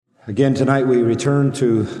Again, tonight we return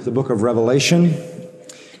to the book of Revelation,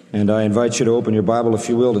 and I invite you to open your Bible, if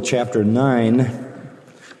you will, to chapter 9,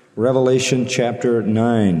 Revelation chapter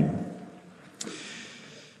 9.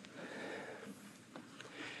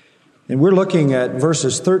 And we're looking at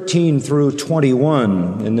verses 13 through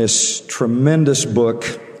 21 in this tremendous book,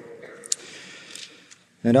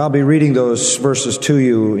 and I'll be reading those verses to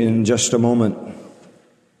you in just a moment.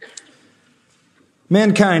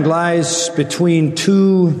 Mankind lies between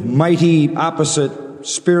two mighty opposite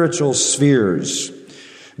spiritual spheres,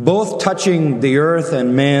 both touching the earth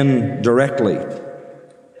and man directly.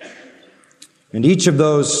 And each of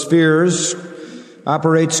those spheres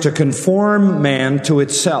operates to conform man to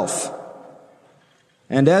itself.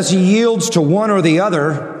 And as he yields to one or the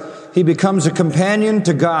other, he becomes a companion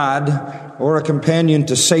to God or a companion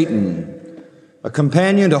to Satan, a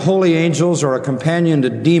companion to holy angels or a companion to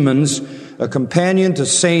demons, a companion to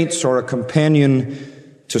saints or a companion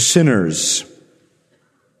to sinners.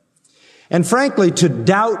 And frankly, to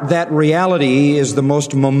doubt that reality is the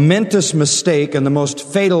most momentous mistake and the most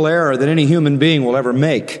fatal error that any human being will ever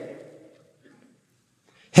make.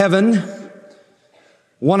 Heaven,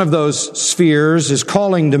 one of those spheres, is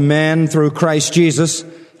calling to man through Christ Jesus.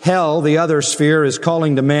 Hell, the other sphere, is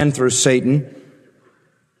calling to man through Satan.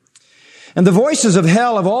 And the voices of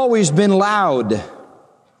hell have always been loud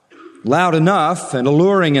enough and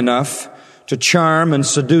alluring enough to charm and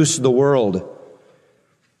seduce the world.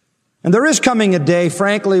 And there is coming a day,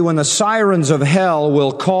 frankly, when the sirens of hell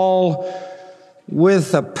will call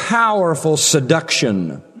with a powerful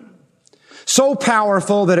seduction, so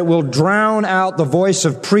powerful that it will drown out the voice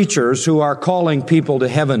of preachers who are calling people to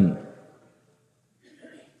heaven.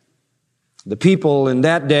 The people in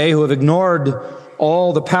that day who have ignored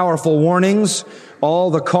all the powerful warnings, all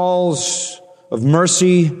the calls of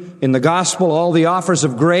mercy in the gospel, all the offers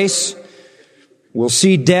of grace, will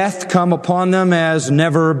see death come upon them as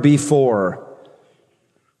never before.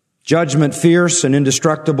 Judgment fierce and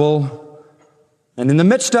indestructible, and in the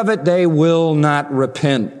midst of it, they will not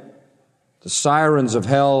repent. The sirens of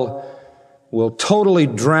hell will totally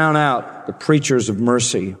drown out the preachers of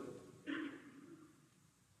mercy.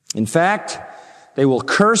 In fact, they will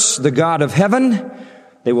curse the God of heaven.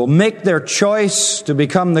 They will make their choice to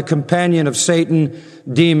become the companion of Satan,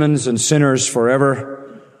 demons, and sinners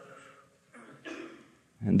forever.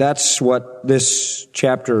 And that's what this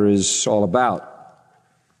chapter is all about.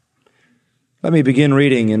 Let me begin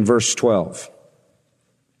reading in verse 12.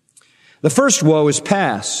 The first woe is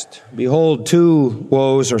past. Behold, two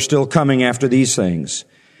woes are still coming after these things.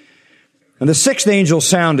 And the sixth angel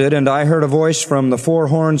sounded, and I heard a voice from the four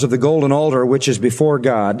horns of the golden altar, which is before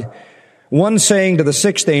God, one saying to the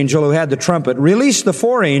sixth angel who had the trumpet, "Release the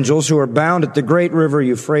four angels who are bound at the great river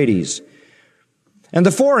Euphrates." And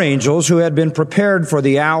the four angels who had been prepared for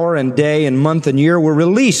the hour and day and month and year were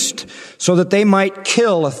released so that they might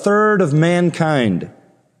kill a third of mankind.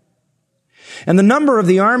 And the number of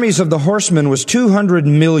the armies of the horsemen was 200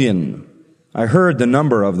 million. I heard the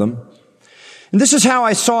number of them. And this is how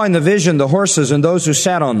I saw in the vision the horses and those who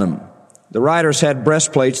sat on them. The riders had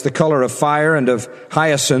breastplates the color of fire and of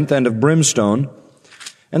hyacinth and of brimstone.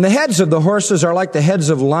 And the heads of the horses are like the heads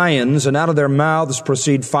of lions, and out of their mouths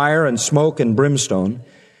proceed fire and smoke and brimstone.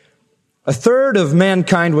 A third of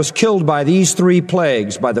mankind was killed by these three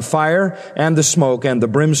plagues, by the fire and the smoke and the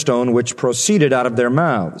brimstone which proceeded out of their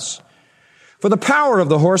mouths. For the power of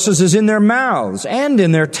the horses is in their mouths and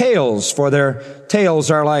in their tails, for their tails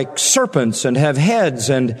are like serpents and have heads,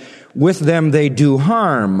 and with them they do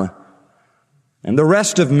harm. And the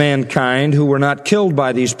rest of mankind who were not killed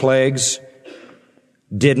by these plagues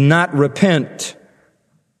did not repent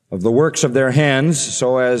of the works of their hands,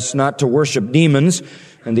 so as not to worship demons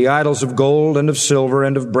and the idols of gold and of silver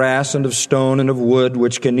and of brass and of stone and of wood,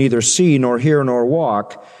 which can neither see nor hear nor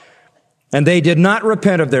walk. And they did not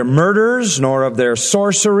repent of their murders, nor of their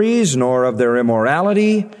sorceries, nor of their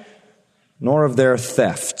immorality, nor of their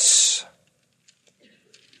thefts.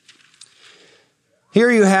 Here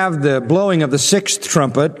you have the blowing of the sixth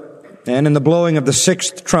trumpet, and in the blowing of the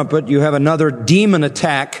sixth trumpet you have another demon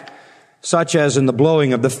attack, such as in the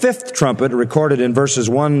blowing of the fifth trumpet, recorded in verses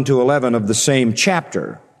 1 to 11 of the same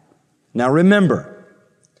chapter. Now remember,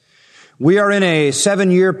 we are in a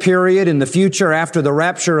 7-year period in the future after the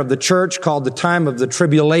rapture of the church called the time of the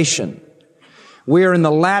tribulation. We are in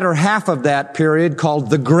the latter half of that period called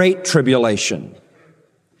the Great Tribulation.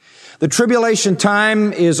 The tribulation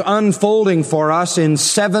time is unfolding for us in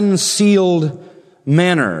 7-sealed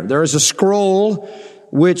manner. There is a scroll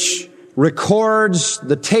which records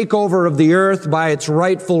the takeover of the earth by its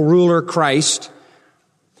rightful ruler, Christ.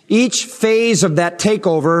 Each phase of that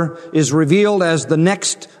takeover is revealed as the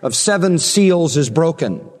next of 7 seals is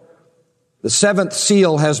broken. The 7th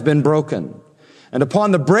seal has been broken. And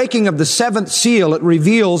upon the breaking of the 7th seal, it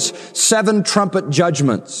reveals 7 trumpet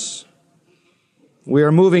judgments. We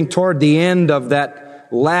are moving toward the end of that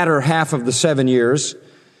latter half of the 7 years,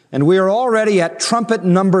 and we are already at trumpet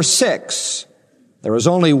number 6. There is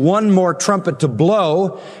only one more trumpet to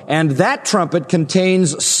blow, and that trumpet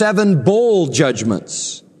contains 7 bowl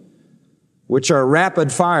judgments, which are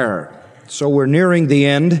rapid fire. So we're nearing the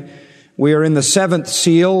end. We are in the 7th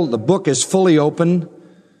seal. The book is fully open.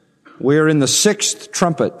 We are in the 6th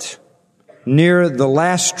trumpet, near the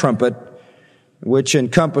last trumpet, which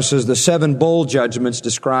encompasses the 7 bowl judgments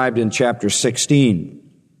described in chapter 16.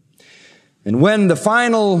 And when the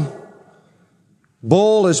final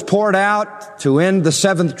bowl is poured out to end the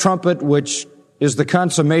 7th trumpet, which is the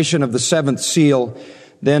consummation of the 7th seal,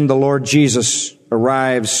 then the Lord Jesus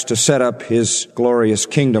arrives to set up His glorious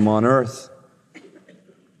kingdom on earth,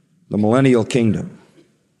 the millennial kingdom.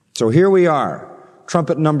 So here we are,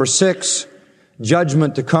 trumpet number 6,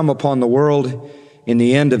 judgment to come upon the world in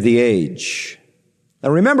the end of the age. Now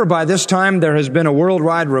remember, by this time there has been a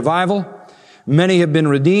worldwide revival. Many have been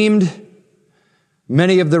redeemed.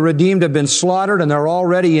 Many of the redeemed have been slaughtered, and they're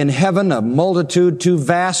already in heaven, a multitude too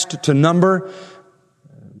vast to number,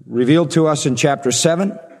 revealed to us in chapter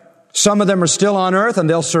 7. Some of them are still on earth, and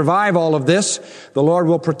they'll survive all of this. The Lord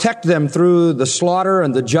will protect them through the slaughter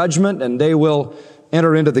and the judgment, and they will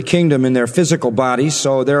enter into the kingdom in their physical bodies.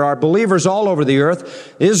 So there are believers all over the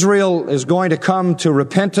earth. Israel is going to come to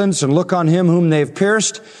repentance and look on Him whom they've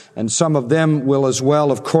pierced, and some of them will as well,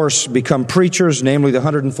 of course, become preachers, namely the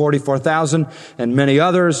 144,000 and many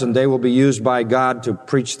others, and they will be used by God to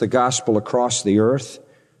preach the gospel across the earth.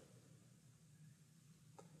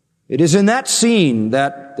 It is in that scene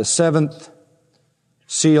that the 7th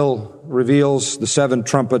seal reveals the 7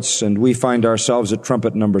 trumpets, and we find ourselves at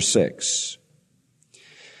trumpet number 6.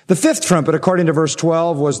 The 5th trumpet, according to verse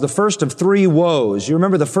 12, was the first of 3 woes. You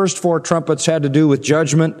remember the first 4 trumpets had to do with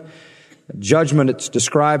judgment. Judgment, it's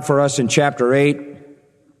described for us in chapter 8.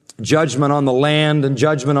 Judgment on the land, and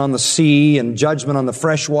judgment on the sea, and judgment on the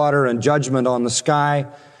fresh water, and judgment on the sky.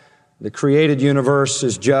 The created universe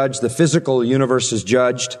is judged. The physical universe is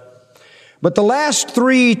judged. But the last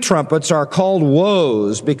 3 trumpets are called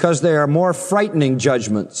woes because they are more frightening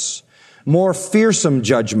judgments, more fearsome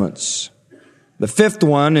judgments. The 5th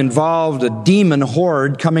one involved a demon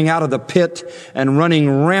horde coming out of the pit and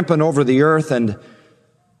running rampant over the earth and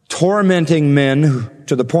tormenting men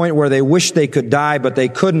to the point where they wished they could die, but they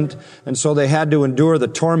couldn't, and so they had to endure the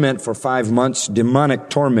torment for 5 months, demonic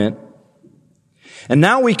torment. And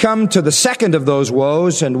now we come to the 2nd of those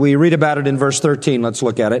woes, and we read about it in verse 13. Let's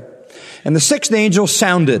look at it. And the 6th angel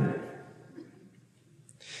sounded.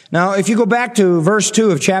 Now, if you go back to verse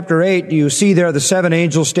 2 of chapter 8, you see there the 7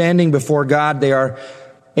 angels standing before God. They are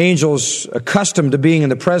angels accustomed to being in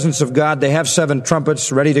the presence of God. They have 7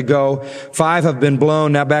 trumpets ready to go. 5 have been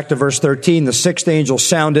blown. Now back to verse 13. The 6th angel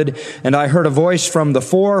sounded, and I heard a voice from the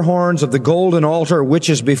 4 horns of the golden altar which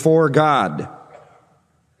is before God.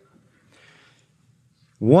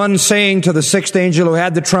 One saying to the 6th angel who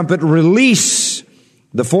had the trumpet, release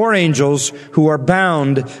the 4 angels who are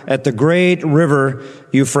bound at the great river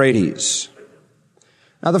Euphrates.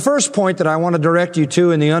 Now, the first point that I want to direct you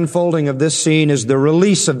to in the unfolding of this scene is the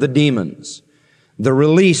release of the demons. The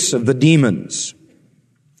release of the demons.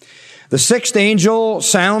 The 6th angel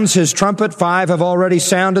sounds his trumpet. 5 have already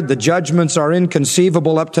sounded. The judgments are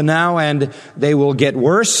inconceivable up to now, and they will get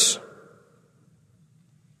worse.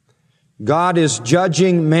 God is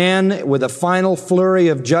judging man with a final flurry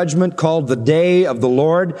of judgment called the day of the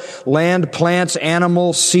Lord. Land, plants,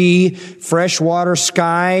 animal, sea, fresh water,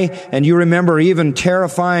 sky, and you remember even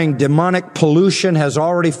terrifying demonic pollution has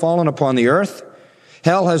already fallen upon the earth.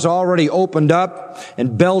 Hell has already opened up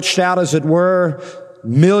and belched out, as it were,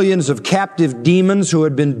 millions of captive demons who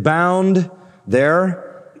had been bound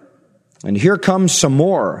there. And here comes some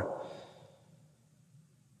more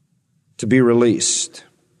to be released.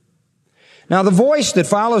 Now, the voice that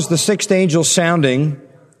follows the 6th angel sounding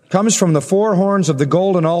comes from the 4 horns of the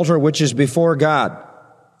golden altar which is before God.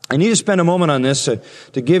 I need to spend a moment on this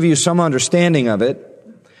to give you some understanding of it.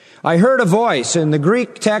 I heard a voice. In the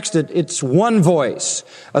Greek text, it's one voice.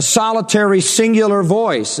 A solitary singular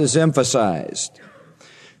voice is emphasized.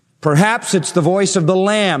 Perhaps it's the voice of the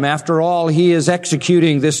Lamb. After all, He is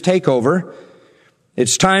executing this takeover.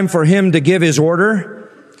 It's time for Him to give His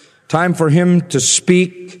order. Time for Him to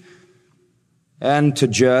speak and to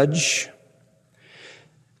judge.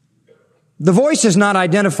 The voice is not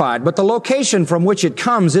identified, but the location from which it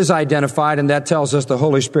comes is identified, and that tells us the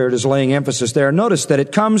Holy Spirit is laying emphasis there. Notice that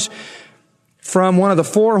it comes from one of the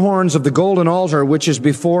four horns of the golden altar, which is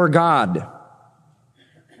before God.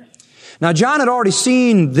 Now, John had already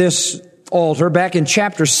seen this altar back in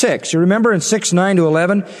chapter 6. You remember in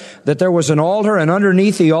 6:9-11 that there was an altar, and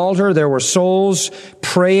underneath the altar there were souls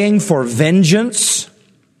praying for vengeance.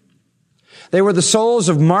 They were the souls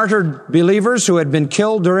of martyred believers who had been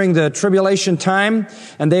killed during the tribulation time,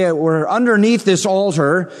 and they were underneath this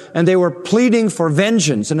altar, and they were pleading for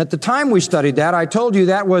vengeance. And at the time we studied that, I told you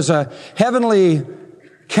that was a heavenly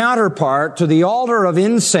counterpart to the altar of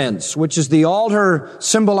incense, which is the altar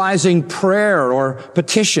symbolizing prayer or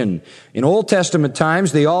petition. In Old Testament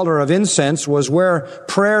times, the altar of incense was where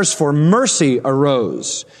prayers for mercy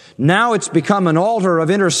arose. Now it's become an altar of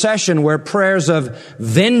intercession where prayers of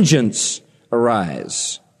vengeance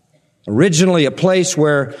arise. Originally a place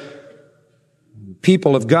where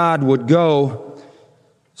people of God would go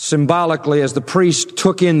symbolically as the priest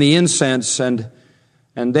took in the incense, and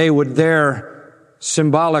they would there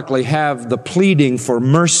symbolically have the pleading for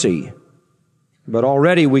mercy. But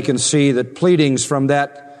already we can see that pleadings from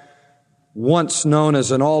that once known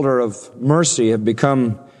as an altar of mercy have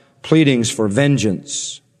become pleadings for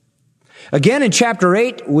vengeance. Again, in chapter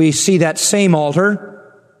 8, we see that same altar,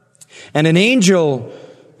 and an angel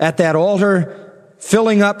at that altar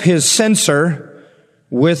filling up his censer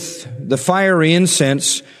with the fiery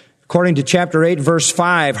incense, according to chapter 8, verse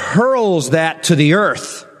 5, hurls that to the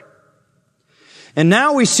earth. And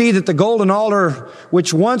now we see that the golden altar,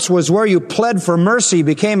 which once was where you pled for mercy,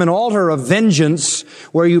 became an altar of vengeance,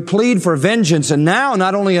 where you plead for vengeance. And now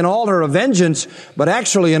not only an altar of vengeance, but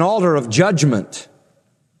actually an altar of judgment.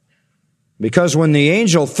 Because when the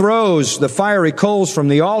angel throws the fiery coals from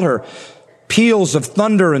the altar, peals of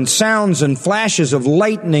thunder and sounds and flashes of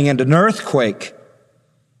lightning and an earthquake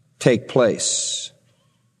take place.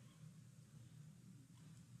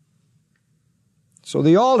 So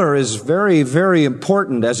the altar is very, very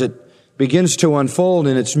important as it begins to unfold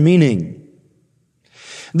in its meaning.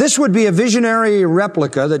 This would be a visionary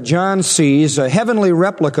replica that John sees, a heavenly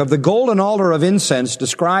replica of the golden altar of incense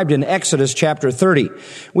described in Exodus chapter 30.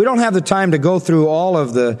 We don't have the time to go through all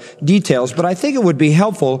of the details, but I think it would be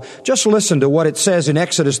helpful just listen to what it says in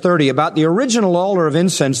Exodus 30 about the original altar of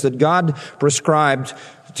incense that God prescribed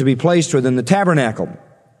to be placed within the tabernacle.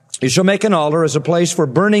 You shall make an altar as a place for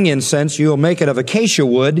burning incense. You will make it of acacia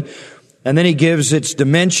wood. And then he gives its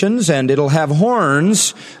dimensions, and it'll have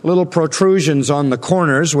horns, little protrusions on the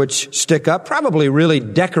corners which stick up, probably really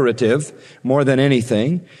decorative more than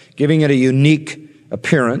anything, giving it a unique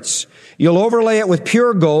appearance. You'll overlay it with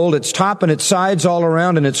pure gold, its top and its sides all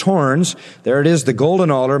around, and its horns. There it is, the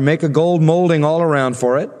golden altar. Make a gold molding all around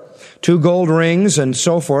for it. 2 gold rings and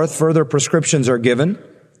so forth. Further prescriptions are given.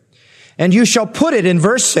 And you shall put it, in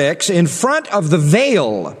verse 6, in front of the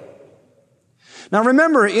veil. Now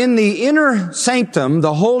remember, in the inner sanctum,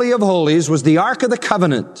 the Holy of Holies, was the Ark of the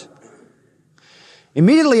Covenant.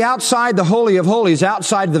 Immediately outside the Holy of Holies,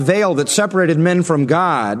 outside the veil that separated men from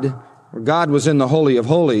God, where God was in the Holy of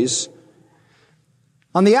Holies,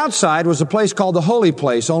 on the outside was a place called the Holy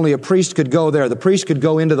Place. Only a priest could go there. The priest could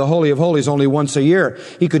go into the Holy of Holies only once a year.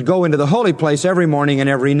 He could go into the Holy Place every morning and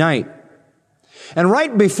every night. And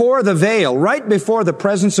right before the veil, right before the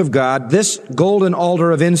presence of God, this golden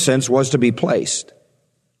altar of incense was to be placed.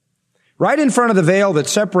 Right in front of the veil that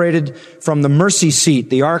separated from the mercy seat,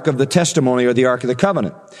 the Ark of the Testimony or the Ark of the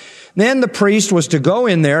Covenant. Then the priest was to go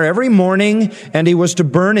in there every morning and he was to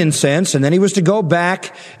burn incense, and then he was to go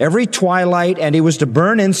back every twilight and he was to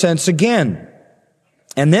burn incense again.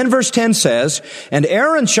 And then verse 10 says, and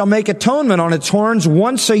Aaron shall make atonement on its horns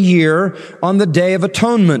once a year on the Day of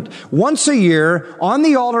Atonement. Once a year on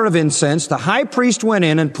the altar of incense, the high priest went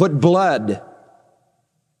in and put blood.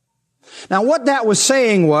 Now what that was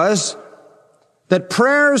saying was that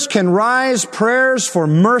prayers can rise, prayers for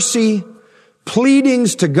mercy,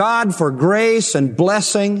 pleadings to God for grace and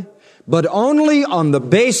blessing, but only on the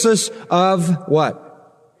basis of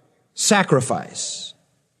what? Sacrifice.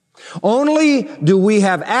 Only do we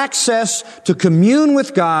have access to commune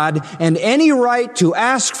with God and any right to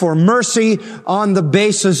ask for mercy on the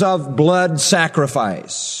basis of blood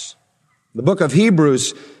sacrifice. The book of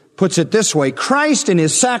Hebrews puts it this way: Christ in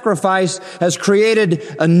his sacrifice has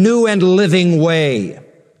created a new and living way.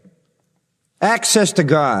 Access to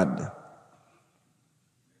God.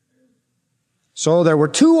 So there were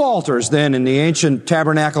 2 altars then in the ancient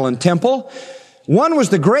tabernacle and temple. One was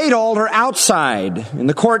the great altar outside in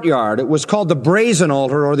the courtyard. It was called the brazen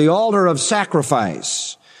altar or the altar of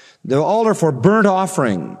sacrifice, the altar for burnt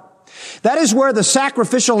offering. That is where the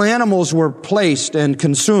sacrificial animals were placed and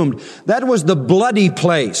consumed. That was the bloody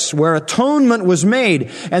place where atonement was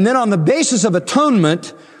made. And then on the basis of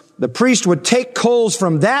atonement, the priest would take coals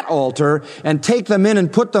from that altar and take them in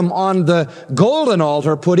and put them on the golden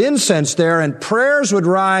altar, put incense there, and prayers would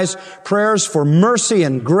rise, prayers for mercy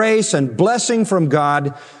and grace and blessing from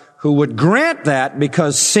God, who would grant that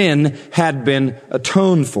because sin had been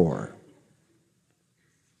atoned for.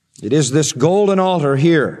 It is this golden altar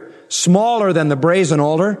here, smaller than the brazen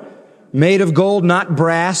altar, made of gold, not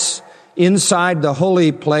brass, inside the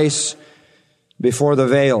holy place before the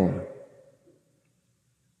veil.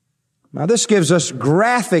 Now this gives us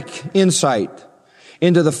graphic insight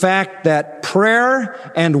into the fact that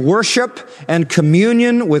prayer and worship and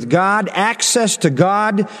communion with God, access to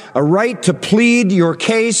God, a right to plead your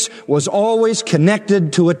case was always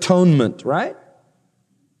connected to atonement, right?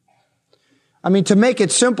 I mean, to make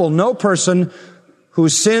it simple, no person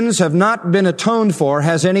whose sins have not been atoned for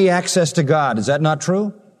has any access to God. Is that not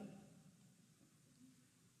true?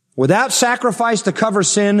 Without sacrifice to cover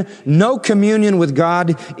sin, no communion with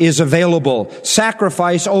God is available.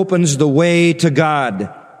 Sacrifice opens the way to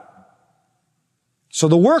God. So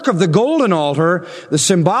the work of the golden altar, the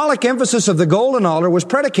symbolic emphasis of the golden altar was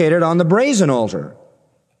predicated on the brazen altar.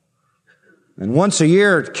 And once a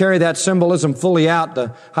year, to carry that symbolism fully out,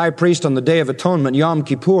 the high priest on the Day of Atonement, Yom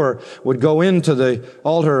Kippur, would go into the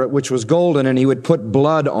altar which was golden and he would put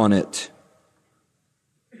blood on it.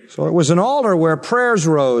 So it was an altar where prayers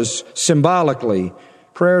rose symbolically,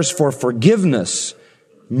 prayers for forgiveness,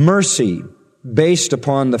 mercy, based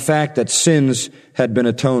upon the fact that sins had been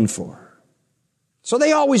atoned for. So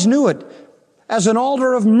they always knew it as an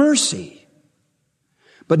altar of mercy.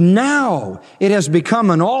 But now it has become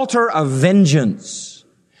an altar of vengeance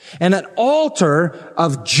and an altar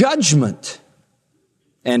of judgment.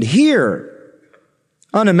 And here,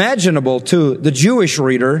 unimaginable to the Jewish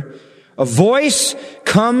reader, a voice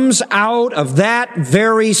comes out of that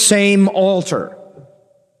very same altar.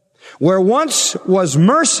 Where once was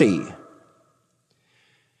mercy,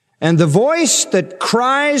 and the voice that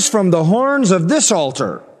cries from the horns of this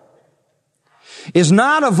altar is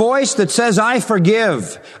not a voice that says, I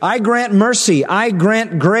forgive, I grant mercy, I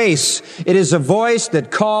grant grace. It is a voice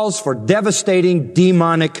that calls for devastating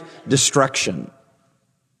demonic destruction.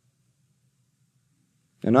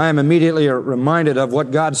 And I am immediately reminded of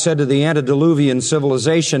what God said to the antediluvian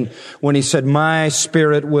civilization when he said, my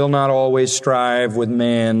spirit will not always strive with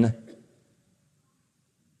man.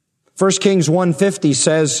 1 Kings 1:50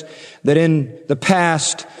 says that in the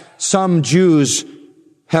past, some Jews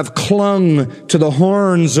have clung to the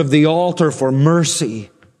horns of the altar for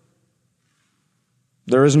mercy.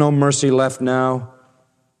 There is no mercy left now.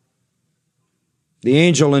 The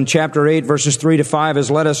angel in chapter 8, verses 3-5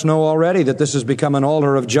 has let us know already that this has become an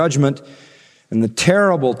altar of judgment. And the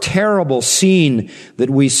terrible, terrible scene that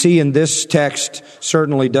we see in this text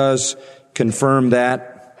certainly does confirm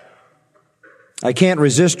that. I can't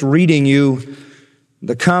resist reading you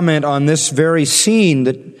the comment on this very scene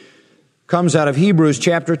that comes out of Hebrews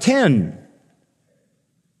chapter 10.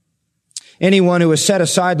 Anyone who has set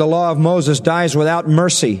aside the law of Moses dies without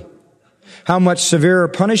mercy. How much severer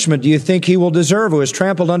punishment do you think he will deserve who has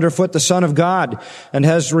trampled underfoot the Son of God and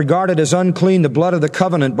has regarded as unclean the blood of the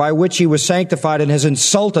covenant by which he was sanctified and has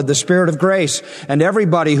insulted the Spirit of grace? And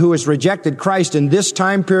everybody who has rejected Christ in this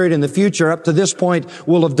time period in the future up to this point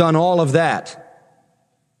will have done all of that.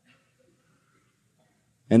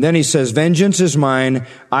 And then he says, vengeance is mine,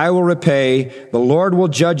 I will repay, the Lord will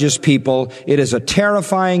judge his people. It is a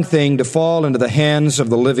terrifying thing to fall into the hands of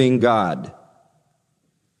the living God.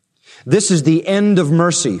 This is the end of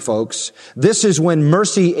mercy, folks. This is when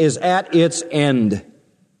mercy is at its end.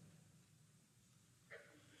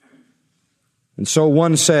 And so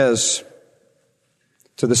one says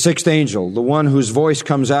to the sixth angel, the one whose voice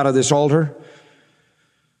comes out of this altar,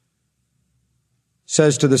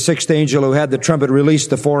 says to the sixth angel who had the trumpet, release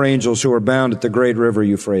the four angels who are bound at the great river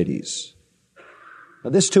Euphrates. Now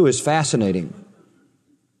this too is fascinating.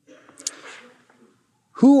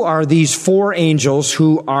 Who are these four angels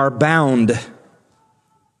who are bound?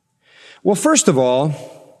 Well, first of all,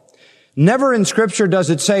 never in Scripture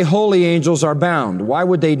does it say holy angels are bound. Why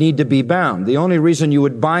would they need to be bound? The only reason you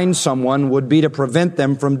would bind someone would be to prevent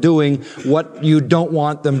them from doing what you don't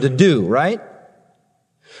want them to do, right?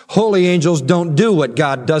 Holy angels don't do what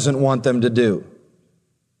God doesn't want them to do.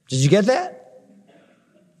 Did you get that?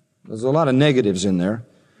 There's a lot of negatives in there.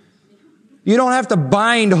 You don't have to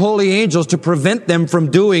bind holy angels to prevent them from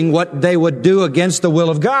doing what they would do against the will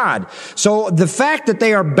of God. So the fact that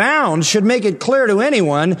they are bound should make it clear to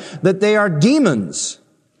anyone that they are demons.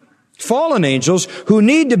 fallen angels who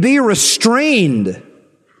need to be restrained.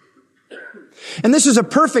 And this is a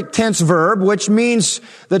perfect tense verb, which means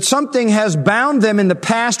that something has bound them in the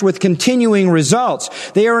past with continuing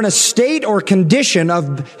results. They are in a state or condition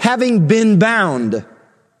of having been bound.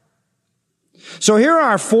 So here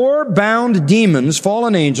are 4 bound demons,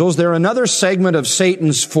 fallen angels. They're another segment of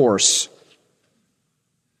Satan's force.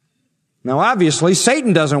 Now obviously,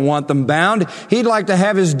 Satan doesn't want them bound. He'd like to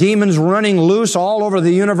have his demons running loose all over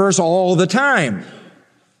the universe all the time.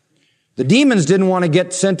 The demons didn't want to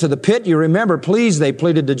get sent to the pit. You remember, please, they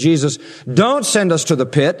pleaded to Jesus, don't send us to the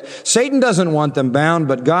pit. Satan doesn't want them bound,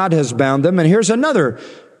 but God has bound them. And here's another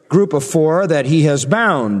group of 4 that he has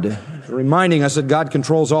bound, reminding us that God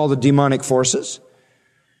controls all the demonic forces.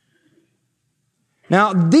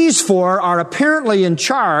 Now, these 4 are apparently in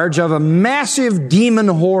charge of a massive demon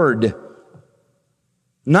horde.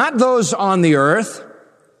 Not those on the earth,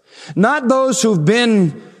 not those who've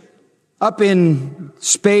been up in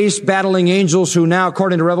space battling angels who now,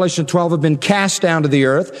 according to Revelation 12, have been cast down to the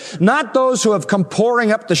earth. Not those who have come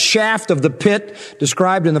pouring up the shaft of the pit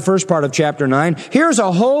described in the first part of chapter 9. Here's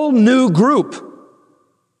a whole new group,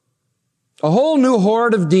 a whole new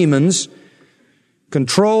horde of demons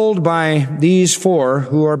controlled by these 4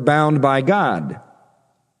 who are bound by God.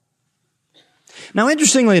 Now,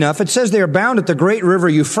 interestingly enough, it says they are bound at the great river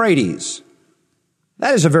Euphrates.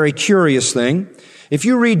 That is a very curious thing. If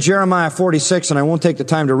you read Jeremiah 46, and I won't take the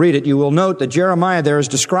time to read it, you will note that Jeremiah there is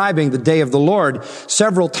describing the day of the Lord.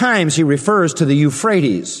 Several times he refers to the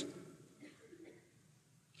Euphrates.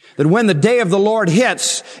 That when the day of the Lord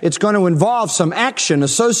hits, it's going to involve some action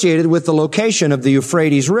associated with the location of the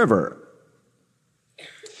Euphrates River.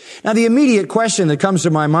 Now, the immediate question that comes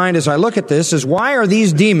to my mind as I look at this is, why are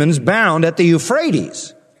these demons bound at the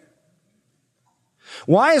Euphrates?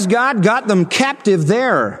 Why has God got them captive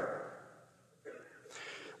there?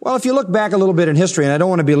 Well, if you look back a little bit in history, and I don't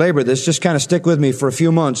want to belabor this, just kind of stick with me for a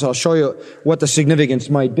few months. I'll show you what the significance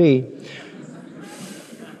might be.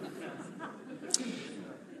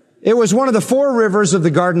 It was one of the 4 rivers of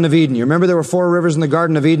the Garden of Eden. You remember there were 4 rivers in the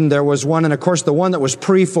Garden of Eden. There was one, and of course the one that was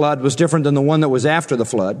pre-flood was different than the one that was after the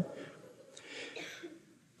flood.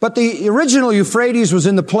 But the original Euphrates was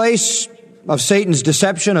in the place of Satan's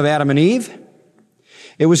deception of Adam and Eve.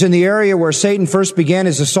 It was in the area where Satan first began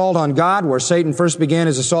his assault on God, where Satan first began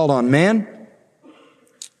his assault on man.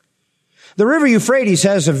 The river Euphrates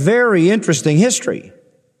has a very interesting history.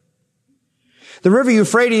 The river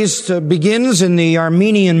Euphrates begins in the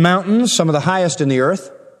Armenian mountains, some of the highest in the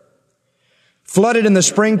earth. Flooded in the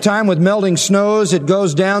springtime with melting snows, it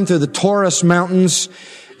goes down through the Taurus mountains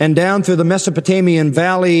and down through the Mesopotamian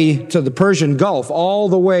valley to the Persian Gulf, all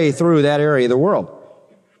the way through that area of the world.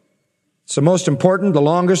 It's the most important, the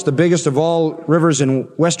longest, the biggest of all rivers in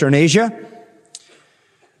Western Asia.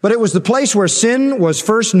 But it was the place where sin was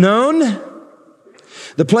first known,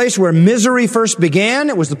 the place where misery first began.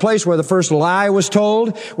 It was the place where the first lie was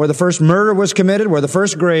told, where the first murder was committed, where the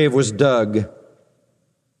first grave was dug.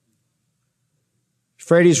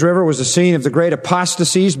 Euphrates River was the scene of the great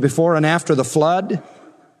apostasies before and after the flood.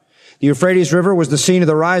 The Euphrates River was the scene of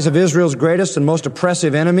the rise of Israel's greatest and most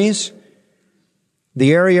oppressive enemies.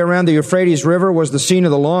 The area around the Euphrates River was the scene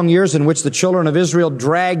of the long years in which the children of Israel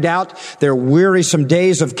dragged out their wearisome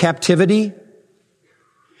days of captivity.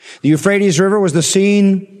 The Euphrates River was the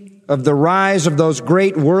scene of the rise of those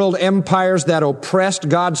great world empires that oppressed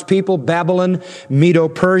God's people, Babylon,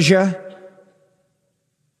 Medo-Persia.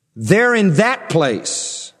 There in that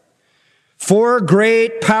place, 4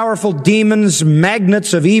 great, powerful demons,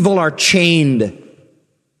 magnets of evil, are chained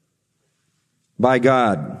by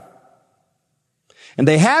God. And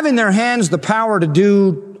they have in their hands the power to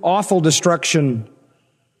do awful destruction,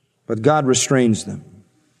 but God restrains them.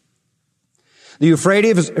 The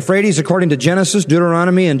Euphrates, according to Genesis,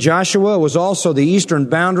 Deuteronomy, and Joshua, was also the eastern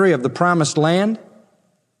boundary of the Promised Land.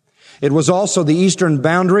 It was also the eastern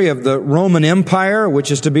boundary of the Roman Empire, which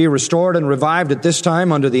is to be restored and revived at this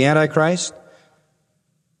time under the Antichrist.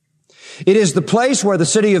 It is the place where the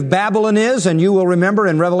city of Babylon is, and you will remember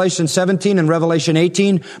in Revelation 17 and Revelation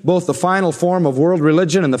 18, both the final form of world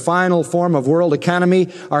religion and the final form of world economy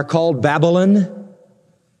are called Babylon.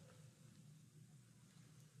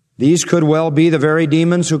 These could well be the very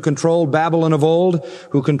demons who controlled Babylon of old,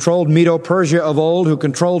 who controlled Medo-Persia of old, who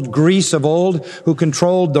controlled Greece of old, who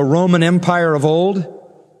controlled the Roman Empire of old.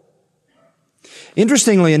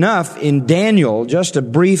 Interestingly enough, in Daniel, just a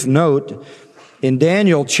brief note, in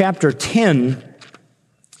Daniel chapter 10,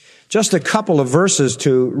 Just a couple of verses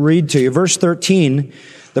to read to you. Verse 13,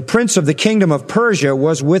 the prince of the kingdom of Persia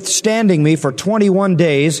was withstanding me for 21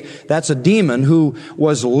 days. That's a demon who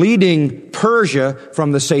was leading Persia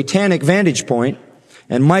from the Satanic vantage point.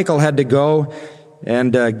 And Michael had to go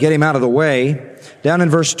and get him out of the way. Down in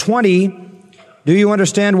verse 20, do you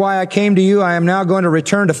understand why I came to you? I am now going to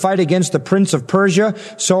return to fight against the prince of Persia.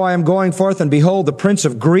 So I am going forth, and behold, the prince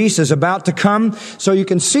of Greece is about to come. So you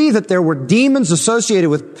can see that there were demons associated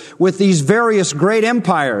with these various great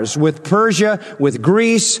empires, with Persia, with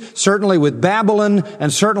Greece, certainly with Babylon,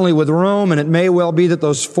 and certainly with Rome. And it may well be that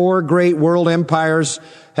those four great world empires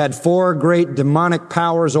had four great demonic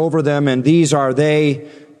powers over them, and these are they,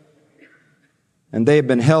 and they have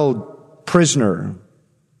been held prisoner.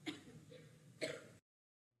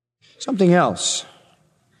 Something else.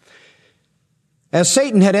 As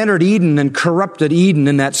Satan had entered Eden and corrupted Eden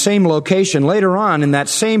in that same location, later on in that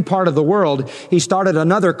same part of the world, he started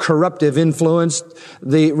another corruptive influence,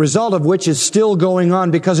 the result of which is still going on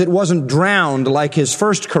because it wasn't drowned like his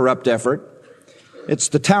first corrupt effort. It's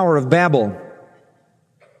the Tower of Babel,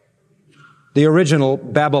 the original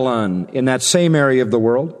Babylon in that same area of the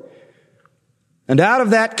world. And out of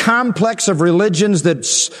that complex of religions that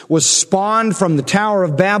was spawned from the Tower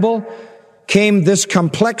of Babel came this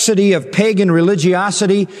complexity of pagan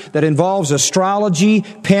religiosity that involves astrology,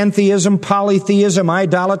 pantheism, polytheism,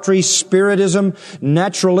 idolatry, spiritism,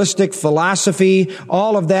 naturalistic philosophy.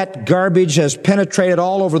 All of that garbage has penetrated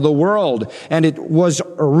all over the world, and it was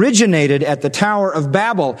originated at the Tower of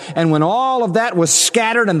Babel. And when all of that was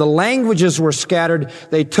scattered and the languages were scattered,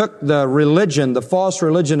 they took the religion, the false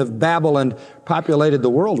religion of Babel, and populated the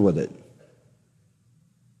world with it.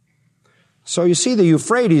 So you see, the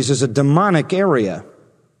Euphrates is a demonic area.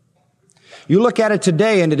 You look at it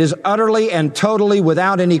today and it is utterly and totally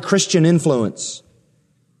without any Christian influence.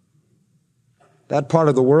 That part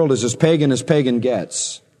of the world is as pagan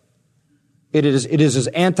gets. It is as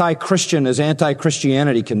anti-Christian as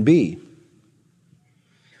anti-Christianity can be.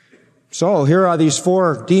 So here are these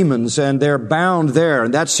four demons, and they're bound there,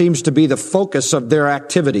 and that seems to be the focus of their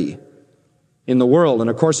activity in the world. And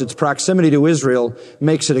of course, its proximity to Israel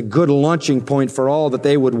makes it a good launching point for all that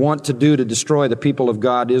they would want to do to destroy the people of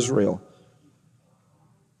God, Israel.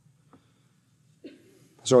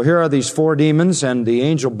 So here are these four demons, and the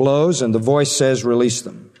angel blows, and the voice says, release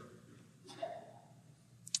them.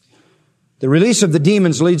 The release of the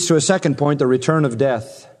demons leads to a second point, the return of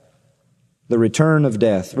death. The return of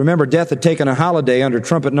death. Remember, death had taken a holiday under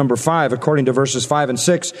trumpet number 5, according to verses 5 and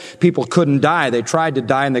 6. People couldn't die. They tried to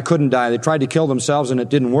die and they couldn't die. They tried to kill themselves and it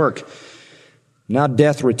didn't work. Now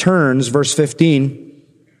death returns, verse 15.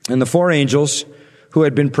 And the four angels who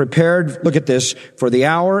had been prepared, look at this, for the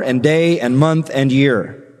hour and day and month and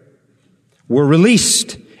year, were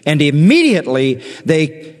released, and immediately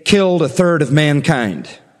they killed a third of mankind.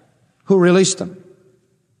 Who released them?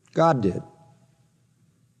 God did.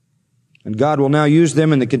 And God will now use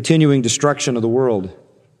them in the continuing destruction of the world.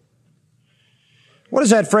 What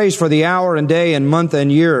does that phrase for the hour and day and month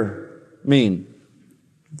and year mean?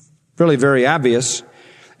 Really very obvious.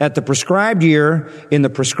 At the prescribed year, in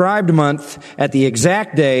the prescribed month, at the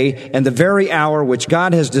exact day, and the very hour which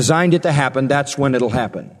God has designed it to happen, that's when it'll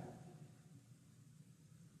happen.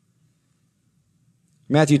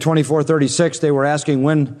 Matthew 24:36, they were asking,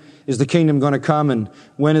 when is the kingdom going to come, and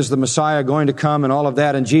when is the Messiah going to come, and all of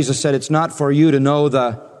that. And Jesus said, it's not for you to know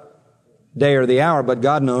the day or the hour, but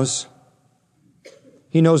God knows.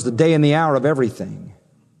 He knows the day and the hour of everything.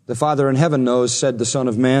 The Father in heaven knows, said the Son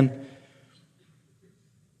of Man.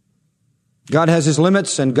 God has His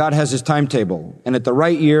limits, and God has His timetable. And at the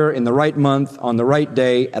right year, in the right month, on the right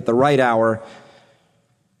day, at the right hour,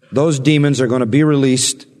 those demons are going to be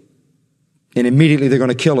released, and immediately they're going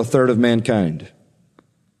to kill a third of mankind.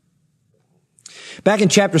 Back in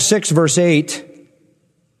chapter 6, verse 8,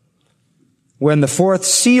 when the fourth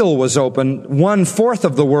seal was opened, 1/4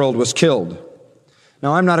 of the world was killed.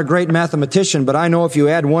 Now, I'm not a great mathematician, but I know if you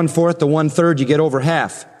add 1/4 to 1/3, you get over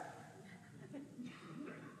half.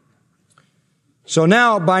 So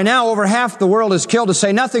by now, over half the world is killed, to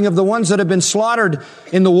say nothing of the ones that have been slaughtered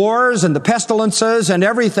in the wars and the pestilences and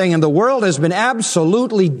everything, and the world has been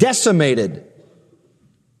absolutely decimated.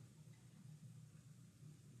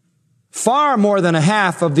 Far more than a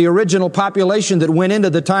half of the original population that went into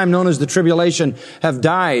the time known as the tribulation have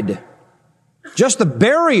died. Just the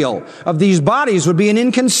burial of these bodies would be an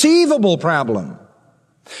inconceivable problem.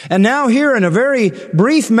 And now here, in a very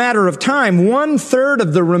brief matter of time, 1/3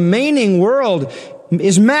 of the remaining world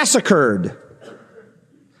is massacred.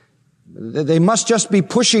 They must just be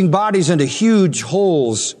pushing bodies into huge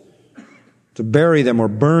holes to bury them or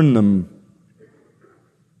burn them.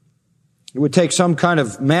 It would take some kind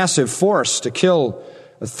of massive force to kill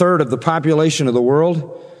a third of the population of the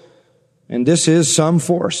world, and this is some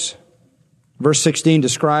force. Verse 16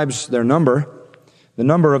 describes their number. The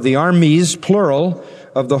number of the armies, plural,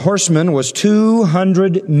 of the horsemen was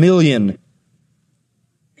 200 million.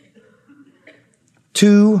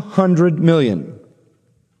 200 million.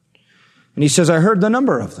 And he says, I heard the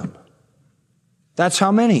number of them. That's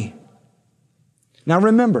how many. Now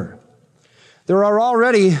remember, there are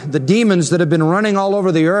already the demons that have been running all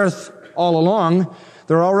over the earth all along.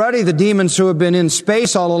 There are already the demons who have been in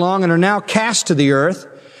space all along and are now cast to the earth.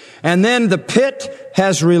 And then the pit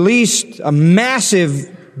has released a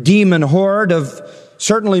massive demon horde of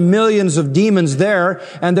certainly millions of demons there.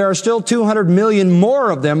 And there are still 200 million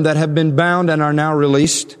more of them that have been bound and are now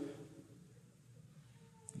released.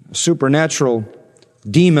 A supernatural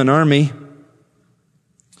demon army.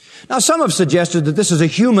 Now some have suggested that this is a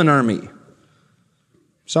human army.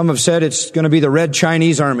 Some have said it's going to be the Red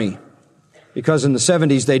Chinese army, because in the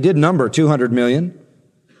 70s they did number 200 million.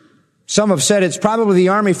 Some have said it's probably the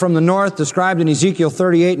army from the north described in Ezekiel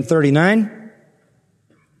 38 and 39.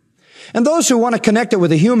 And those who want to connect it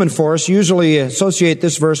with a human force usually associate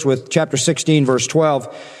this verse with chapter 16, verse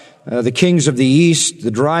 12. The kings of the east,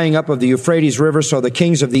 the drying up of the Euphrates River, so the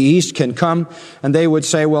kings of the east can come, and they would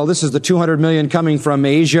say, well, this is the 200 million coming from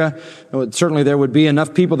Asia. Certainly there would be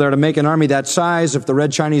enough people there to make an army that size if the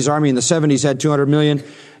Red Chinese army in the 70s had 200 million.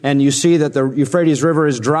 And you see that the Euphrates River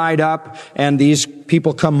is dried up, and these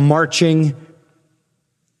people come marching.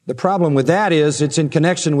 The problem with that is it's in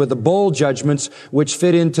connection with the bowl judgments, which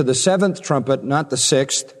fit into the seventh trumpet, not the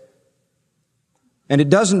sixth. And it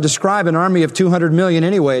doesn't describe an army of 200 million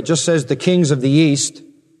anyway. It just says the kings of the east.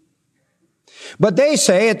 But they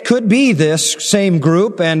say it could be this same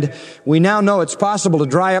group, and we now know it's possible to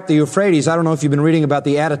dry up the Euphrates. I don't know if you've been reading about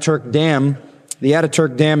the Ataturk Dam. The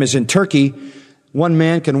Ataturk Dam is in Turkey. One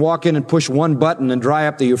man can walk in and push one button and dry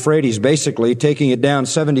up the Euphrates, basically, taking it down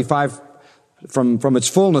 75 from its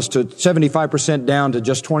fullness to 75% down to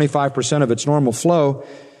just 25% of its normal flow,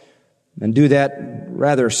 and do that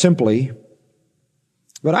rather simply.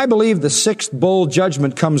 But I believe the sixth bowl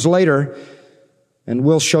judgment comes later, and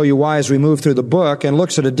we'll show you why as we move through the book, and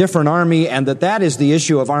looks at a different army, and that is the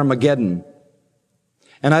issue of Armageddon.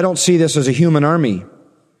 And I don't see this as a human army.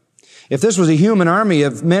 If this was a human army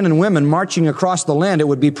of men and women marching across the land, it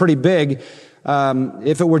would be pretty big.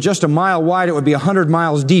 If it were just a mile wide, it would be 100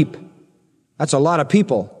 miles deep. That's a lot of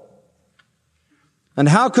people. And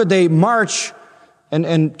how could they march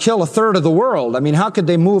and kill a third of the world? I mean, how could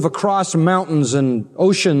they move across mountains and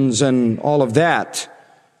oceans and all of that?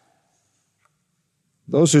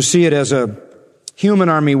 Those who see it as a human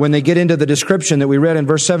army, when they get into the description that we read in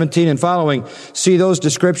verse 17 and following, see those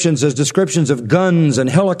descriptions as descriptions of guns and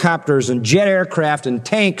helicopters and jet aircraft and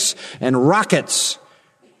tanks and rockets.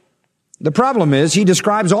 The problem is he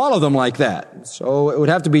describes all of them like that. So it would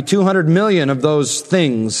have to be 200 million of those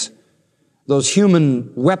things. Those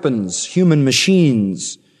human weapons, human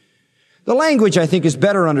machines. The language, I think, is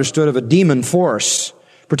better understood of a demon force,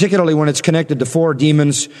 particularly when it's connected to 4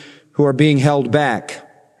 demons who are being held back.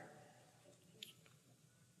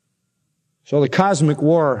 So the cosmic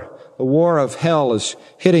war, the war of hell, is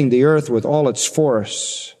hitting the earth with all its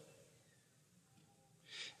force.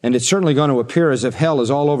 And it's certainly going to appear as if hell is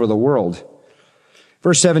all over the world.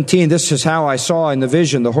 Verse 17, this is how I saw in the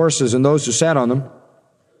vision the horses and those who sat on them.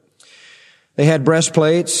 They had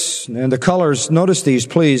breastplates, and the colors, notice these,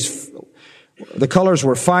 please. The colors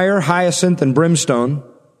were fire, hyacinth, and brimstone.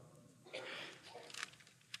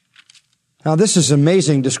 Now, this is an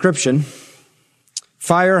amazing description.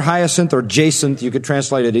 Fire, hyacinth, or jacinth, you could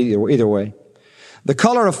translate it either way. The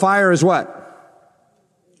color of fire is what?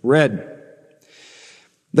 Red.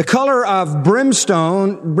 The color of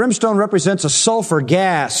brimstone represents a sulfur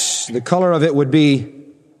gas. The color of it would be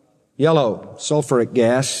yellow, sulfuric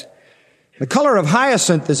gas. The color of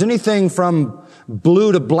hyacinth is anything from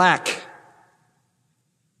blue to black.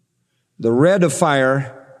 The red of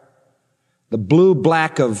fire, the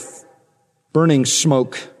blue-black of burning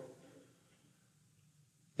smoke,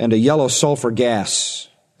 and a yellow sulfur gas.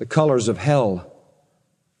 The colors of hell.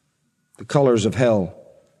 The colors of hell.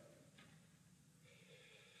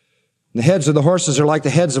 The heads of the horses are like the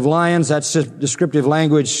heads of lions. That's descriptive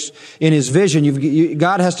language. In his vision,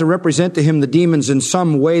 God has to represent to him the demons in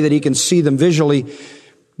some way that he can see them visually.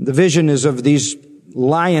 The vision is of these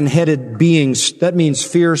lion-headed beings. That means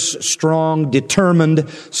fierce, strong, determined,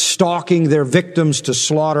 stalking their victims to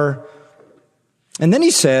slaughter. And then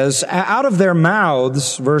he says, out of their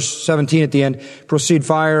mouths, verse 17 at the end, proceed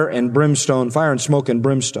fire and brimstone, fire and smoke and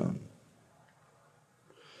brimstone.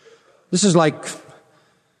 This is like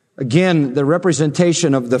Again, the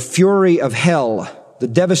representation of the fury of hell, the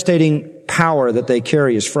devastating power that they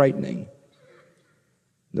carry is frightening.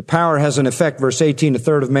 The power has an effect. Verse 18, a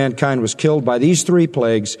third of mankind was killed by these three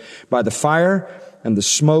plagues, by the fire and the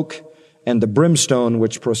smoke and the brimstone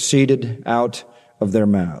which proceeded out of their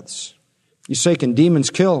mouths. You say, can demons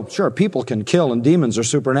kill? Sure, people can kill, and demons are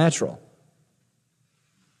supernatural.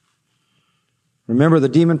 Remember the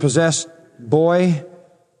demon-possessed boy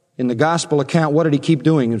in the gospel account? What did he keep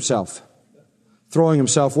doing himself? Throwing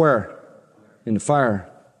himself where? In the fire.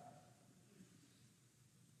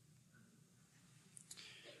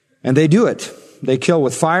 And they do it. They kill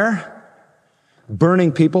with fire,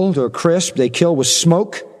 burning people to a crisp. They kill with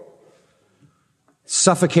smoke,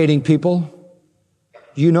 suffocating people.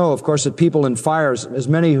 You know, of course, that people in fires,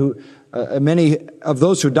 many of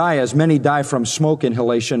those who die, as many die from smoke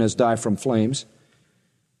inhalation as die from flames.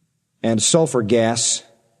 And sulfur gas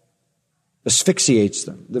asphyxiates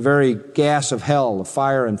them. The very gas of hell, the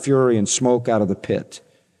fire and fury and smoke out of the pit.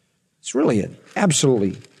 It's really an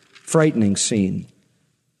absolutely frightening scene.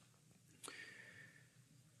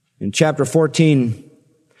 In chapter 14,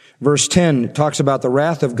 verse 10, it talks about the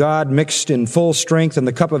wrath of God mixed in full strength in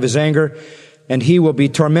the cup of his anger, and he will be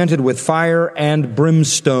tormented with fire and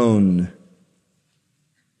brimstone.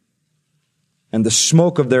 And the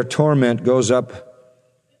smoke of their torment goes up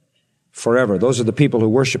forever. Those are the people who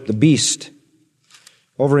worship the beast.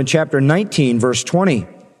 Over in chapter 19, verse 20,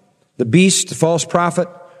 the beast, the false prophet,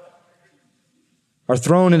 are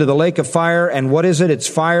thrown into the lake of fire, and what is it? It's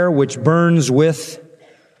fire which burns with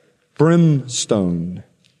brimstone.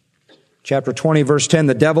 Chapter 20, verse 10,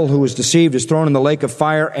 the devil who was deceived is thrown in the lake of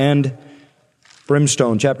fire and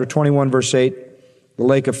brimstone. Chapter 21, verse 8, the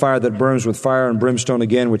lake of fire that burns with fire and brimstone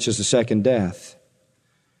again, which is the second death.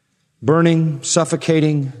 Burning,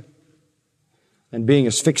 suffocating, and being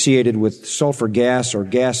asphyxiated with sulfur gas or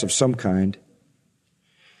gas of some kind.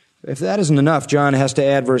 If that isn't enough, John has to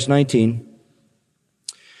add verse 19.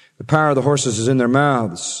 The power of the horses is in their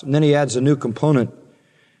mouths. And then he adds a new component.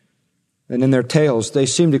 And in their tails, they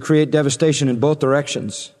seem to create devastation in both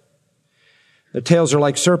directions. Their tails are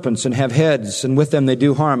like serpents and have heads, and with them they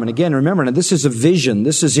do harm. And again, remember, now this is a vision,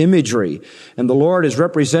 this is imagery, and the Lord is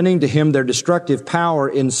representing to him their destructive power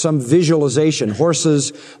in some visualization.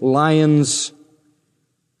 Horses, lions,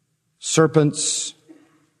 serpents.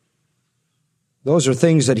 Those are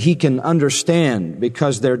things that he can understand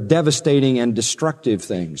because they're devastating and destructive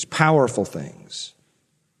things, powerful things.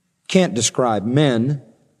 Can't describe men.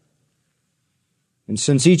 And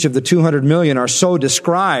since each of the 200 million are so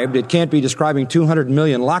described, it can't be describing 200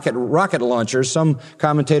 million rocket launchers. Some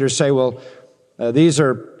commentators say, well, these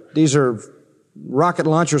are rocket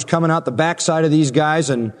launchers coming out the backside of these guys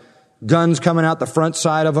and guns coming out the front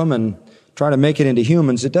side of them and try to make it into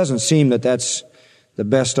humans. It doesn't seem that that's the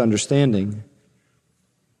best understanding.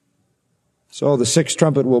 So the sixth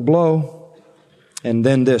trumpet will blow, and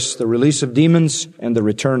then this, the release of demons and the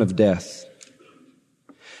return of death.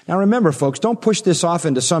 Now remember, folks, don't push this off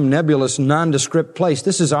into some nebulous, nondescript place.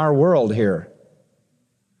 This is our world here.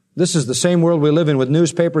 This is the same world we live in with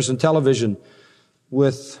newspapers and television,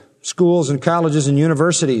 with schools and colleges and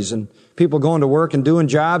universities, and people going to work and doing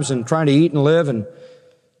jobs and trying to eat and live and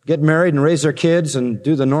get married and raise their kids and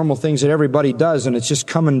do the normal things that everybody does, and it's just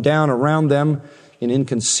coming down around them in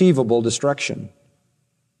inconceivable destruction.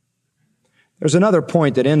 There's another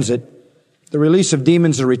point that ends it. The release of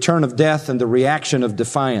demons, the return of death, and the reaction of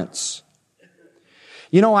defiance.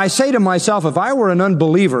 You know, I say to myself, if I were an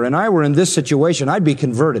unbeliever and I were in this situation, I'd be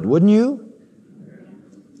converted, wouldn't you?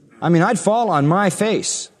 I mean, I'd fall on my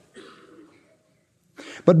face.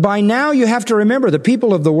 But by now you have to remember the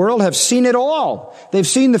people of the world have seen it all. They've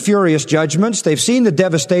seen the furious judgments. They've seen the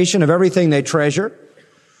devastation of everything they treasure.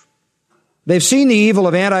 They've seen the evil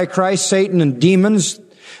of Antichrist, Satan, and demons.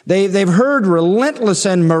 They've heard relentless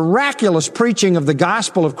and miraculous preaching of the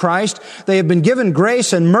gospel of Christ. They have been given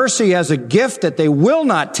grace and mercy as a gift that they will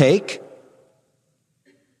not take.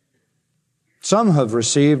 Some have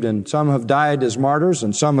received and some have died as martyrs,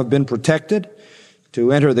 and some have been protected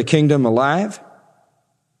to enter the kingdom alive.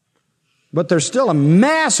 But there's still a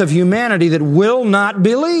mass of humanity that will not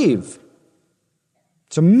believe.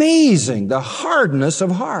 It's amazing, the hardness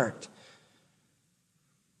of heart.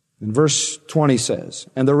 And verse 20 says,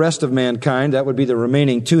 and the rest of mankind, that would be the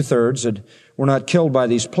remaining 2/3 that were not killed by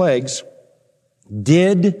these plagues,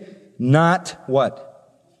 did not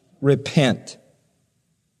what? Repent.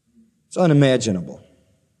 It's unimaginable.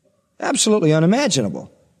 Absolutely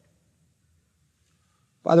unimaginable.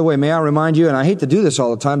 By the way, may I remind you, and I hate to do this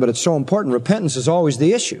all the time, but it's so important, repentance is always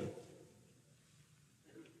the issue.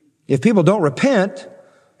 If people don't repent,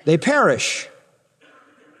 they perish.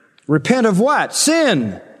 Repent of what?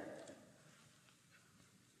 Sin.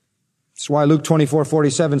 That's why Luke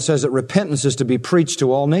 24:47 says that repentance is to be preached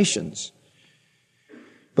to all nations.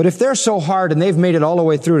 But if they're so hard and they've made it all the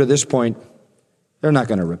way through to this point, they're not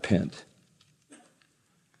going to repent.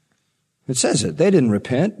 It says it. They didn't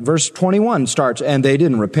repent. Verse 21 starts, and they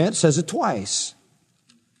didn't repent, says it twice.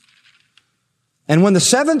 And when the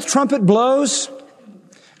seventh trumpet blows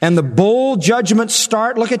and the bowl judgments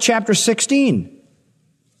start, look at chapter 16.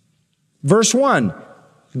 Verse 1.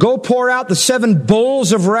 Go pour out the 7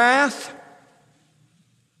 bowls of wrath.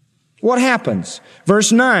 What happens?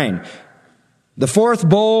 Verse 9. The fourth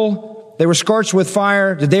bowl, they were scorched with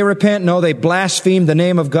fire. Did they repent? No, they blasphemed the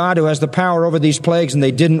name of God who has the power over these plagues, and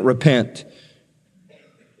they didn't repent.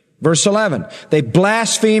 Verse 11. They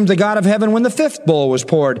blasphemed the God of heaven when the 5th bowl was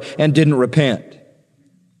poured and didn't repent.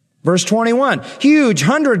 Verse 21, huge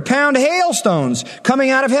 100-pound hailstones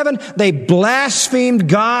coming out of heaven. They blasphemed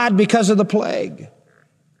God because of the plague.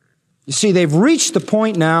 You see, they've reached the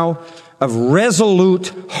point now of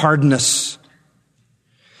resolute hardness.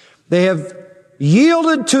 They have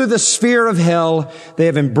yielded to the sphere of hell. They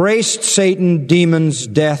have embraced Satan, demons,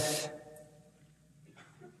 death.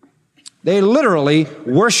 They literally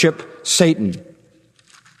worship Satan.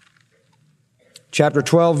 Chapter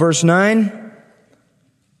 12, verse 9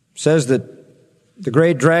 says that the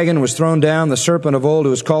great dragon was thrown down, the serpent of old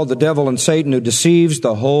who is called the devil and Satan, who deceives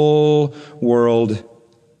the whole world.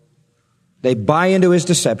 They buy into his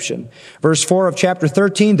deception. Verse 4 of chapter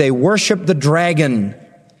 13, they worship the dragon.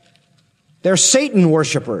 They're Satan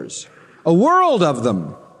worshipers. A world of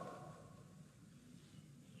them.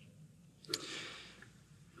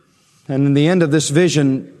 And in the end of this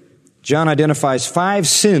vision, John identifies 5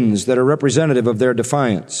 sins that are representative of their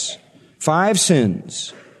defiance. 5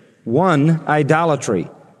 sins. 1, idolatry.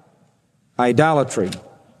 Idolatry.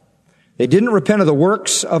 They didn't repent of the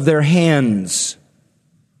works of their hands.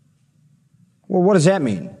 Well, what does that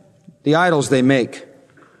mean? The idols they make.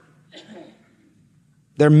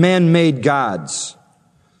 They're man-made gods.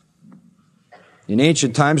 In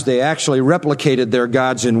ancient times, they actually replicated their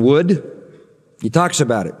gods in wood. He talks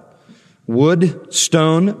about it. Wood,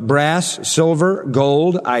 stone, brass, silver,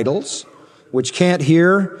 gold, idols, which can't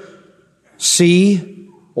hear, see,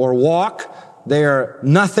 or walk. They are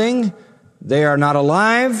nothing. They are not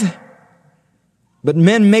alive. But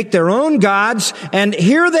men make their own gods, and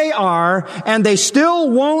here they are, and they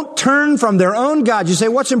still won't turn from their own gods. You say,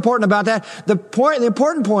 what's important about that? The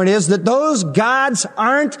important point is that those gods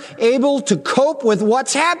aren't able to cope with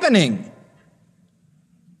what's happening.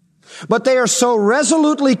 But they are so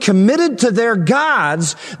resolutely committed to their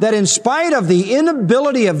gods that in spite of the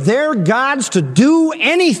inability of their gods to do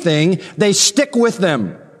anything, they stick with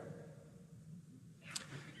them.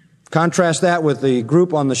 Contrast that with the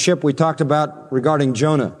group on the ship we talked about regarding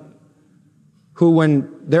Jonah, who, when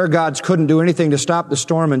their gods couldn't do anything to stop the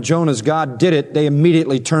storm and Jonah's God did it, they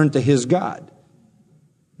immediately turned to his God.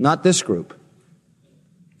 Not this group.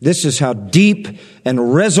 This is how deep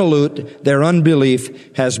and resolute their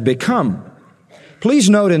unbelief has become. Please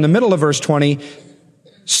note in the middle of verse 20,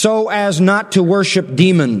 so as not to worship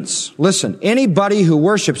demons. Listen, anybody who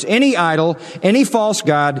worships any idol, any false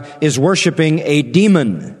god, is worshiping a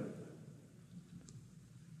demon.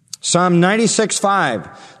 Psalm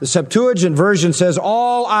 96:5, the Septuagint version says,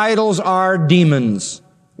 all idols are demons.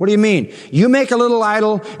 What do you mean? You make a little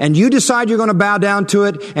idol and you decide you're going to bow down to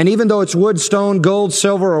it, and even though it's wood, stone, gold,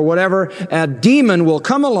 silver, or whatever, a demon will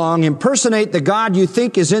come along, impersonate the God you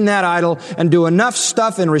think is in that idol, and do enough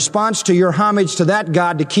stuff in response to your homage to that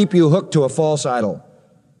God to keep you hooked to a false idol.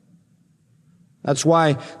 That's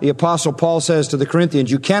why the Apostle Paul says to the Corinthians,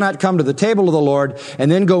 you cannot come to the table of the Lord and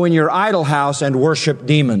then go in your idol house and worship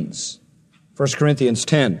demons. 1 Corinthians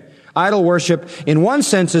 10. Idol worship, in one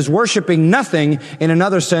sense, is worshiping nothing. In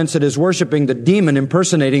another sense, it is worshiping the demon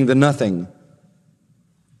impersonating the nothing.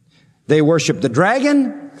 They worship the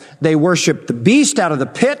dragon. They worship the beast out of the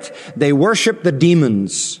pit. They worship the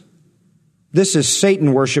demons. This is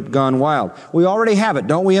Satan worship gone wild. We already have it,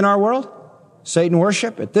 don't we, in our world? Satan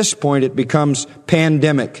worship. At this point, it becomes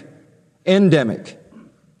pandemic, endemic.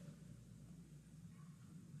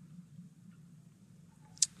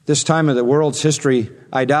 This time of the world's history,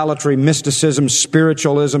 idolatry, mysticism,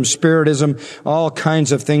 spiritualism, spiritism, all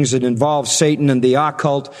kinds of things that involve Satan and the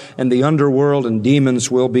occult and the underworld and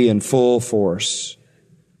demons will be in full force.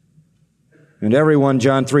 And everyone,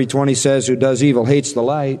 John 3:20 says, who does evil hates the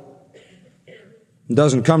light and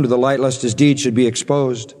doesn't come to the light lest his deeds should be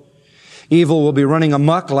exposed. Evil will be running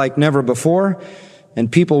amok like never before, and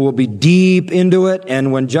people will be deep into it,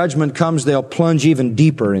 and when judgment comes, they'll plunge even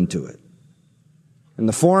deeper into it. And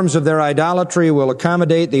the forms of their idolatry will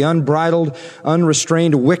accommodate the unbridled,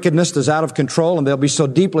 unrestrained wickedness that's out of control, and they'll be so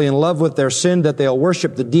deeply in love with their sin that they'll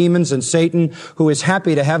worship the demons and Satan, who is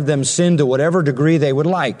happy to have them sin to whatever degree they would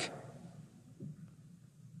like.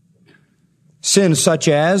 Sins such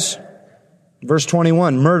as, verse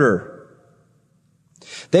 21, murder.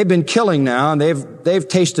 They've been killing now, and they've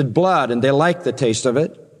tasted blood, and they like the taste of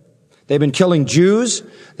it. They've been killing Jews.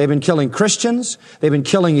 They've been killing Christians. They've been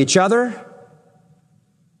killing each other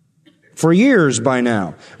for years by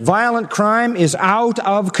now. Violent crime is out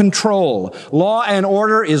of control. Law and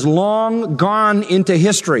order is long gone into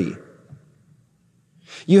history.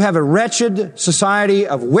 You have a wretched society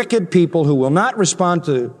of wicked people who will not respond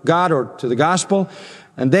to God or to the gospel,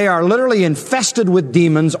 and they are literally infested with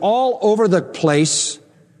demons all over the place.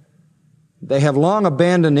 They have long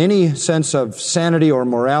abandoned any sense of sanity or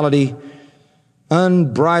morality.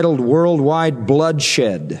 Unbridled worldwide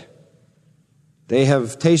bloodshed. They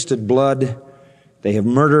have tasted blood, they have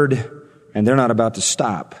murdered, and they're not about to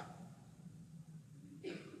stop.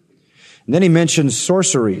 And then he mentions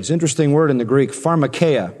sorceries. Interesting word in the Greek,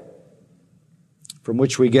 pharmakeia, from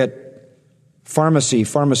which we get pharmacy,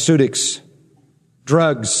 pharmaceutics,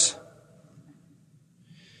 drugs.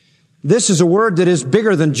 This is a word that is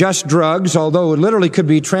bigger than just drugs, although it literally could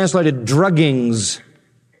be translated druggings.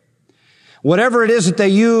 Whatever it is that they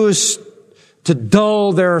use to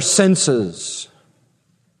dull their senses.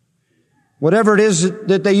 Whatever it is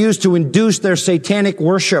that they use to induce their satanic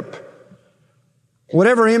worship.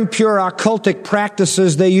 Whatever impure occultic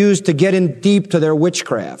practices they use to get in deep to their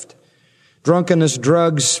witchcraft. Drunkenness,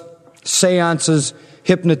 drugs, seances,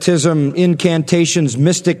 hypnotism, incantations,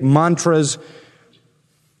 mystic mantras.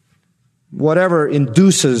 Whatever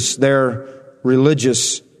induces their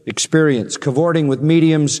religious experience. Cavorting with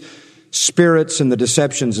mediums, spirits, and the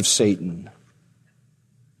deceptions of Satan.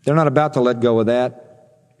 They're not about to let go of that.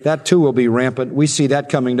 That too will be rampant. We see that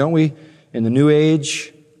coming, don't we? In the New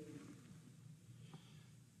Age.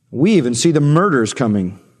 We even see the murders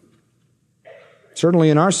coming. Certainly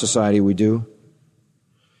in our society we do.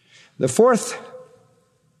 The fourth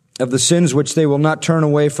of the sins which they will not turn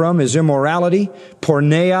away from is immorality,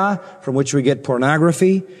 porneia, from which we get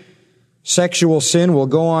pornography. Sexual sin will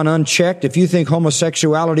go on unchecked. If you think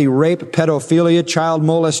homosexuality, rape, pedophilia, child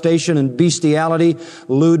molestation, and bestiality,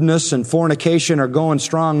 lewdness, and fornication are going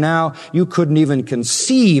strong now, you couldn't even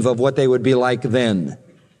conceive of what they would be like then.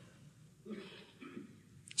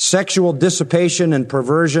 Sexual dissipation and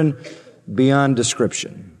perversion beyond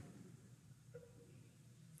description.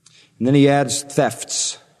 And then he adds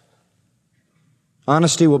thefts.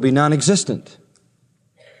 Honesty will be non-existent.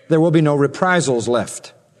 There will be no reprisals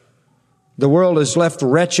left. The world is left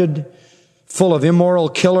wretched, full of immoral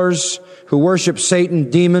killers who worship Satan,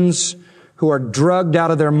 demons who are drugged out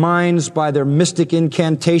of their minds by their mystic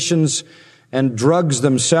incantations and drugs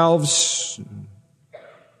themselves,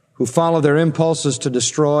 who follow their impulses to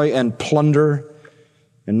destroy and plunder,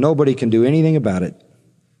 and nobody can do anything about it.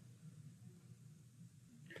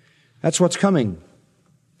 That's what's coming.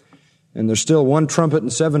 And there's still 1 trumpet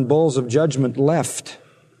and 7 bowls of judgment left.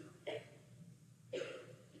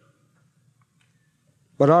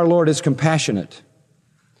 But our Lord is compassionate.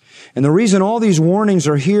 And the reason all these warnings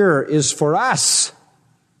are here is for us.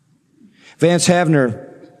 Vance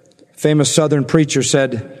Havner, famous Southern preacher,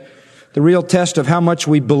 said, the real test of how much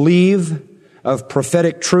we believe of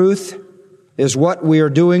prophetic truth is what we are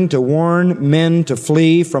doing to warn men to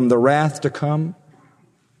flee from the wrath to come.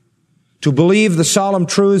 To believe the solemn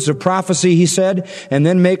truths of prophecy, he said, and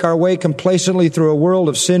then make our way complacently through a world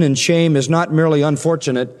of sin and shame is not merely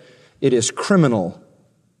unfortunate, it is criminal.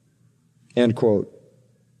 End quote.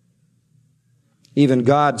 Even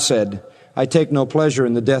God said, I take no pleasure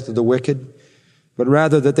in the death of the wicked, but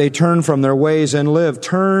rather that they turn from their ways and live.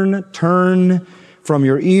 Turn from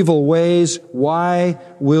your evil ways. Why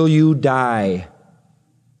will you die?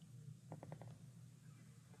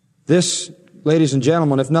 This, ladies and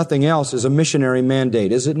gentlemen, if nothing else, is a missionary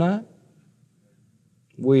mandate, is it not?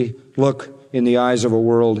 We look in the eyes of a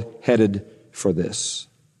world headed for this.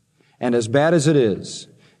 And as bad as it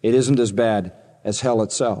isn't as bad as hell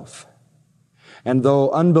itself. And though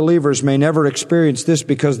unbelievers may never experience this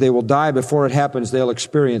because they will die before it happens, they'll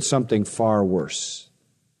experience something far worse,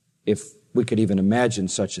 if we could even imagine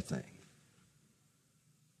such a thing.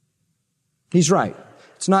 He's right.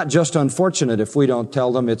 It's not just unfortunate if we don't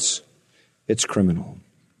tell them, it's criminal.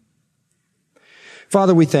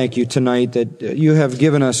 Father, we thank you tonight that you have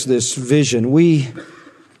given us this vision.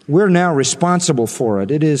 We're now responsible for it.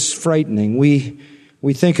 It is frightening.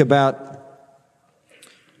 We think about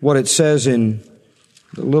what it says in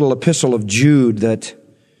the little epistle of Jude, that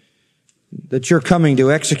that you're coming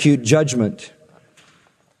to execute judgment.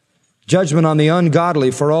 Judgment on the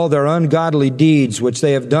ungodly for all their ungodly deeds, which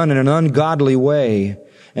they have done in an ungodly way,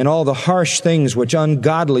 and all the harsh things which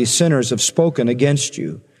ungodly sinners have spoken against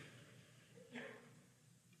you.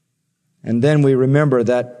 And then we remember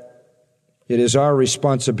that it is our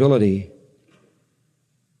responsibility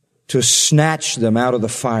to snatch them out of the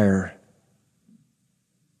fire.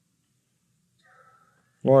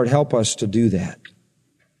 Lord, help us to do that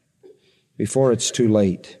before it's too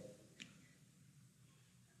late.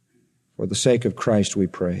 For the sake of Christ we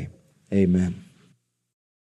pray. Amen.